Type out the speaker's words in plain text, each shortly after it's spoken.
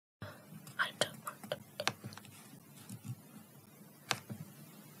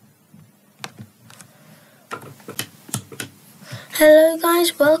Hello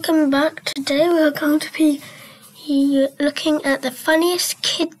guys, welcome back. Today we're going to be looking at the funniest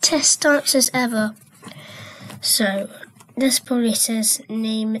kid test answers ever. So, this probably says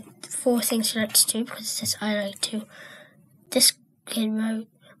name 4 things you like to do, because it says I like to. This kid wrote,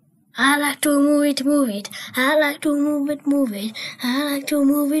 I like to move it, I like to move it, I like to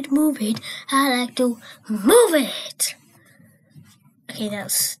move it, I like to move it. Okay,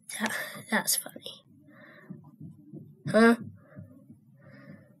 that's funny. Huh?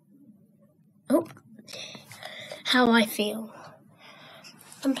 Oh, how I feel.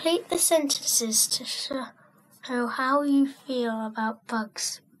 Complete the sentences to show how you feel about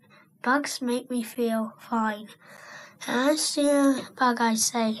bugs. Bugs make me feel fine. As I see a bug, I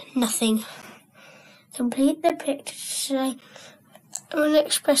say nothing. Complete the picture to say an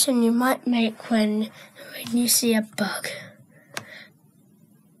expression you might make when you see a bug.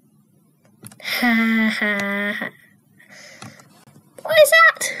 Ha ha ha. What is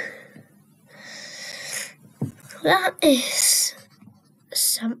that? That is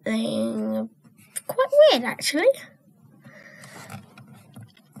something quite weird, actually.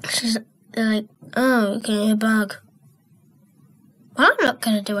 She's like, oh, you're getting a bug. Well, I'm not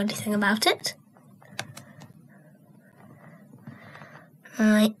going to do anything about it.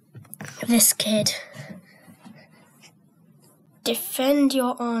 Right, this kid. Defend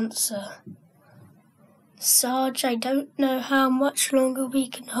your answer. Sarge, I don't know how much longer we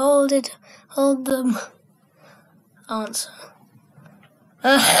can hold them. Answer.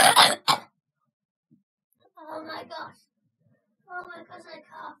 Oh my gosh,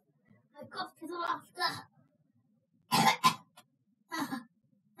 I coughed with laughter.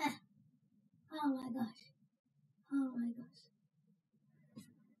 Oh my gosh.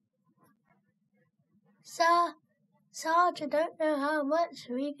 Sarge, I don't know how much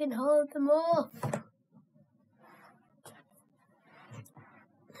we can hold them off.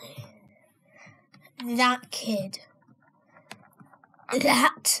 That kid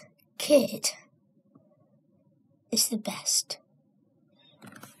is the best.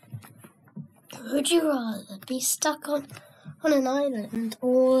 Would you rather be stuck on an island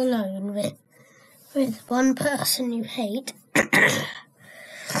all alone with one person you hate?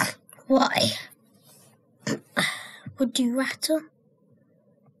 Why? Would you rattle?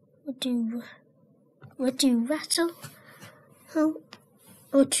 Would you rattle? Or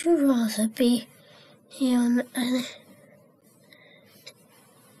would you rather be on an...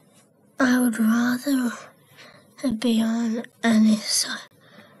 I would rather be on an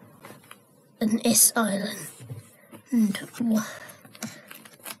island and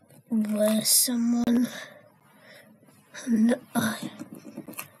where someone and I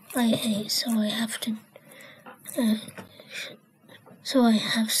hate, so I have to so I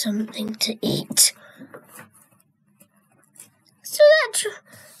have something to eat.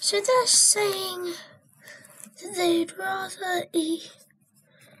 So they're saying that they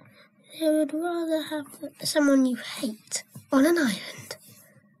would rather have someone you hate on an island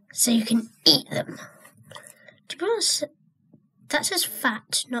so you can eat them. To be honest, that says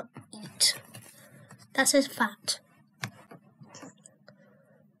fat, not eat. That says fat.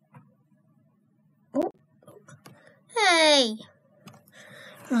 Oh. Hey!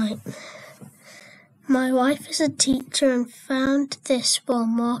 Right. My wife is a teacher and found this while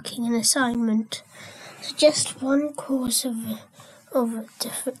marking an assignment. Suggest one cause of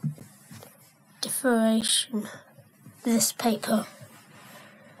differentiation. This paper.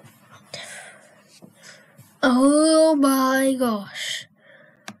 Oh my gosh.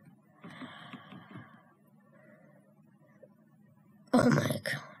 Oh my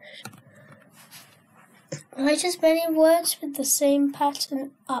gosh. Write as many words with the same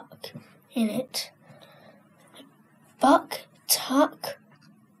pattern up in it. Buck, tuck,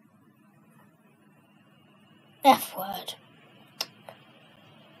 F word.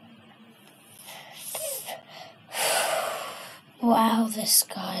 Wow, this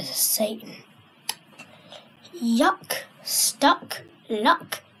guy's a Satan. Yuck, stuck,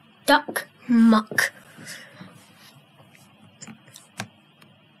 luck, duck, muck.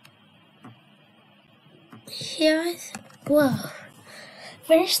 Here well,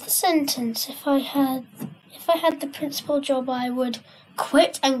 finish the sentence. If I had the principal job, I would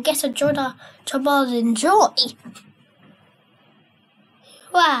quit and get a job I'd enjoy.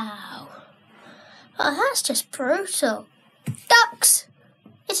 Wow. Oh, that's just brutal. Ducks!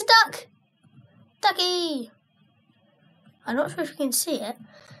 It's a duck! Ducky! I'm not sure if you can see it,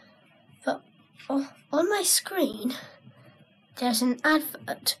 but on my screen, there's an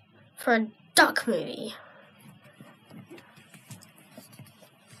advert for a duck movie.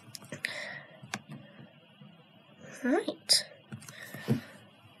 Right.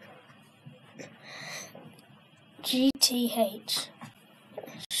 GTH.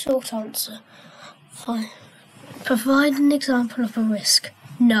 Short answer. Fine. Provide an example of a risk.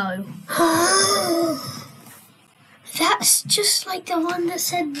 No. That's just like the one that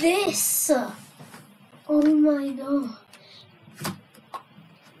said this. Oh my god.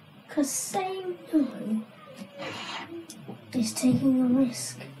 Because saying no is taking a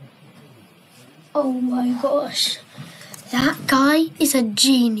risk. Oh my gosh. That guy is a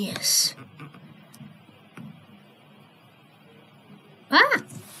genius. Ah!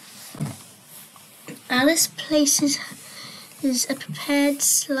 Alice places a prepared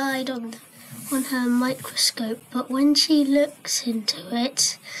slide on her microscope, but when she looks into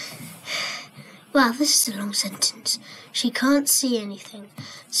it... Well, this is a long sentence. She can't see anything.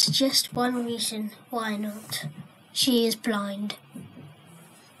 Suggest one reason why not. She is blind.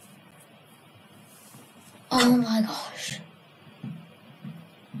 Oh my gosh.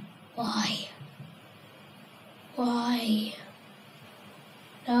 Why? Why?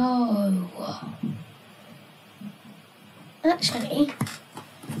 No. Actually,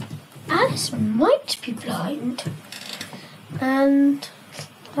 Alice might be blind, and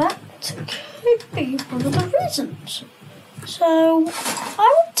that could be one of the reasons. So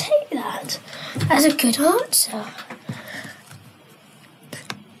I would take that as a good answer.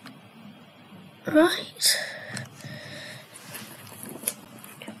 Right.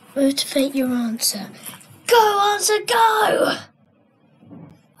 Motivate your answer. Go, answer, go!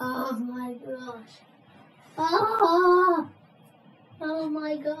 Oh my gosh. Oh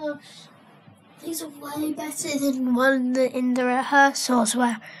my gosh. These are way better than one in the rehearsals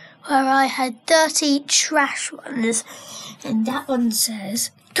where I had dirty trash ones, and that one says,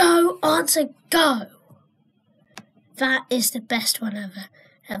 go, answer, go. That is the best one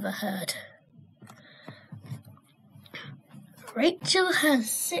ever heard. Rachel has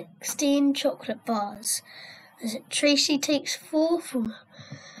 16 chocolate bars. As Tracy takes 4 from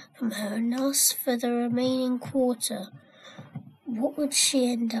her and asks for the remaining quarter, what would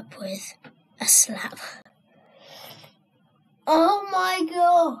she end up with? A slap. Oh my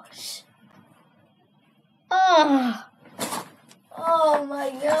gosh. Oh my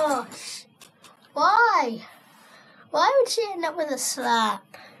gosh. Why? Why would she end up with a slap?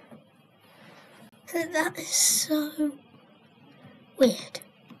 That is so weird.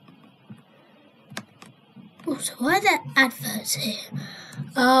 Also, why are there adverts here?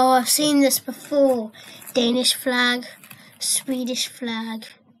 Oh, I've seen this before. Danish flag, Swedish flag,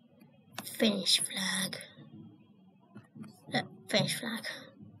 Finnish flag. Finnish flag.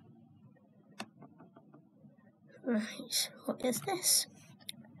 Right, what is this?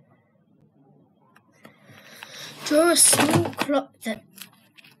 Draw a small clock that...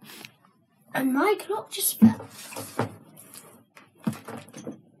 And my clock just fell.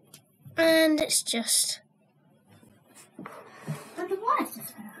 And it's just... And the wire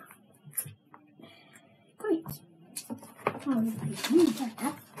just fell out. Great.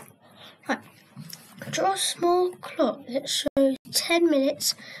 Right. Draw a small clock that shows 10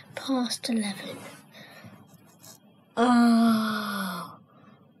 minutes past 11. Oh.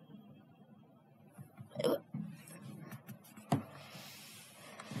 Well,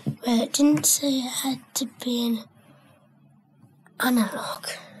 it didn't say it had to be an analog.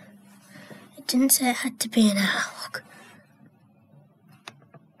 It didn't say it had to be an analog.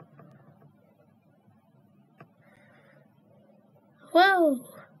 Whoa.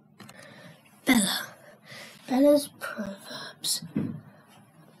 Bella's proverbs.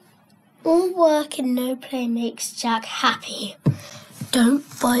 All work and no play makes Jack happy. Don't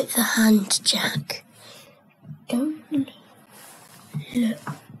bite the hand, Jack. Don't look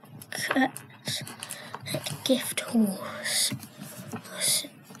at that gift horse.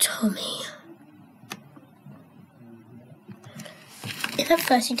 Tommy. If at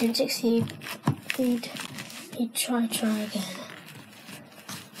first he didn't succeed, he'd try again.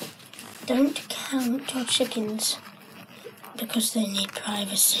 Don't count your chickens because they need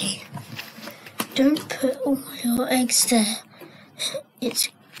privacy. Don't put all your eggs there. It's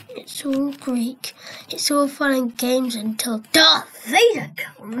all Greek. It's all fun and games until Darth Vader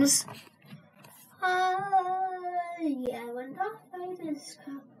comes. Yeah, when Darth Vader's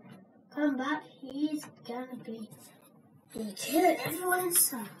come back, he's gonna be killing everyone in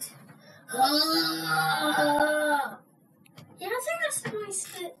sight. Yeah, I think that's the noise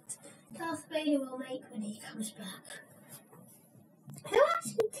that Darth Vader will make when he comes back. Who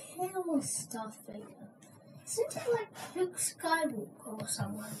actually kills Darth Vader? Isn't it like Luke Skywalker or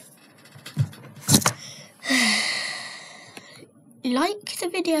someone? Like the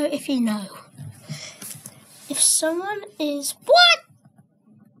video if you know. If someone is... What?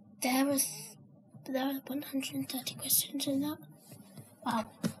 There was there are 130 questions in that. Wow.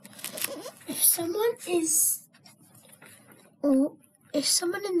 If someone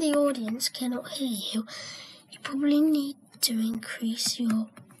in the audience cannot hear you, you probably need to increase your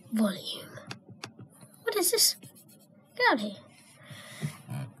volume. What is this? Get out of here.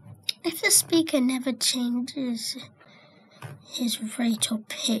 If the speaker never changes his rate or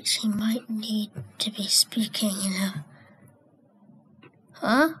pitch, he might need to be speaking in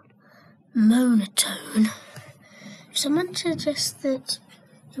a monotone. If someone suggests that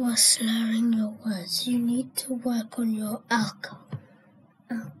you are slurring your words, you need to work on your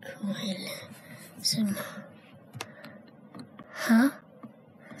alcoholism.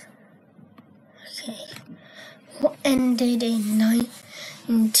 Okay. What ended in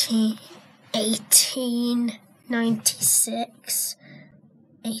 1896,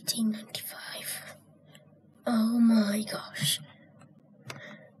 1895. Oh my gosh.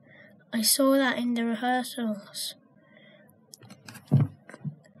 I saw that in the rehearsals.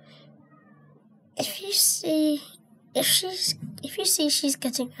 If you see she's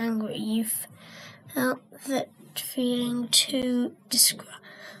getting angry, you felt that feeling to describe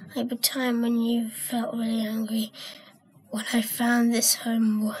a time when you felt really angry. When I found this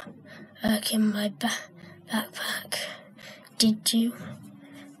homework in my backpack,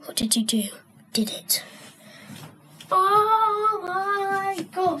 what did you do? Did it? Oh my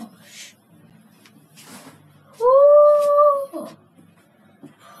gosh! Ooh.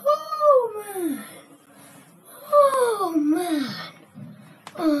 Oh man! Oh man!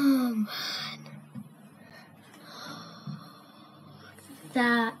 Oh man!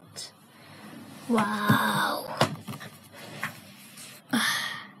 That, wow.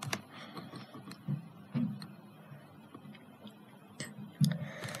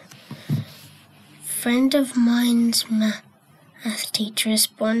 Friend of mine's math teacher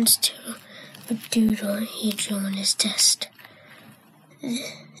responds to a doodle he drew on his test.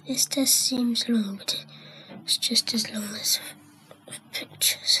 This test seems long, but it's just as long as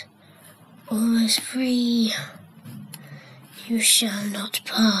pictures. Almost free. You shall not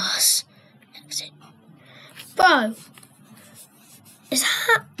pass. Exit. Bro, is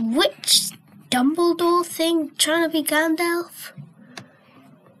that witch Dumbledore thing trying to be Gandalf?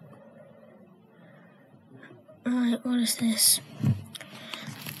 Alright, what is this?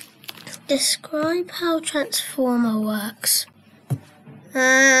 Describe how Transformer works.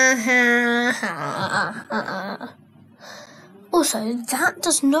 Also, that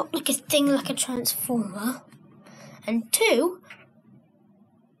does not look a thing like a Transformer. And 2,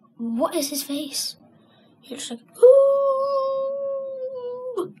 what is his face? He looks like,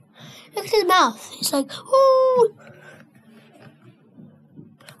 ooh. Look at his mouth. It's like, ooh.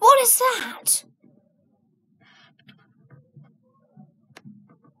 What is that?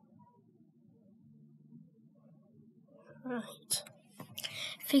 Right.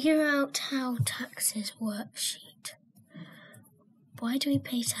 Figure out how taxes worksheet. Why do we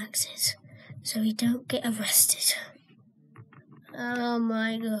pay taxes? So we don't get arrested. Oh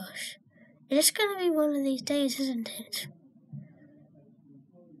my gosh. It's going to be one of these days, isn't it?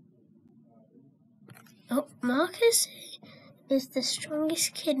 Oh, Marcus is the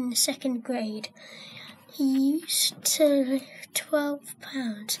strongest kid in the 2nd grade. He used to lift 12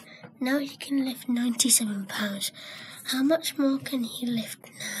 pounds. Now he can lift 97 pounds. How much more can he lift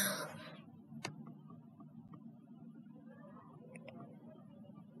now?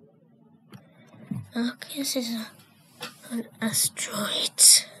 Marcus is an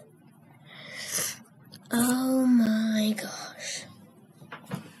asteroid. Oh my gosh.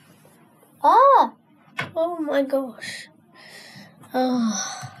 Ah! Oh my gosh.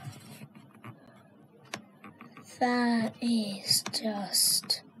 Oh. That is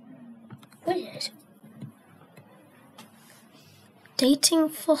just weird. Dating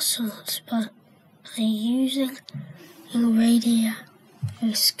fossils by using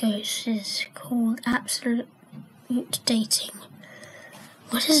radioscopes is called absolute dating.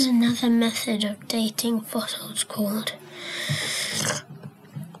 What is another method of dating fossils called?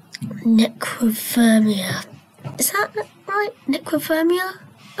 Necrophermia. Is that right? Necrophermia?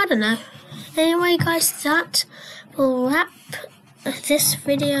 I don't know. Anyway, guys, that will wrap this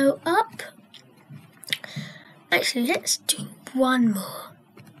video up. Actually, let's do one more.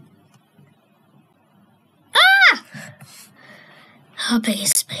 Ah! How big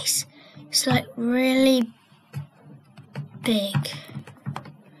is space? It's like really big.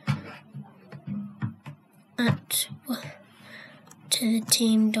 To the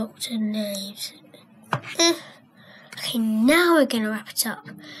team Dr. Naves. Okay, now we're going to wrap it up.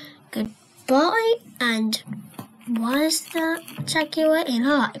 Goodbye, and why is that jaguar in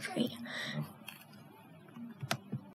a library?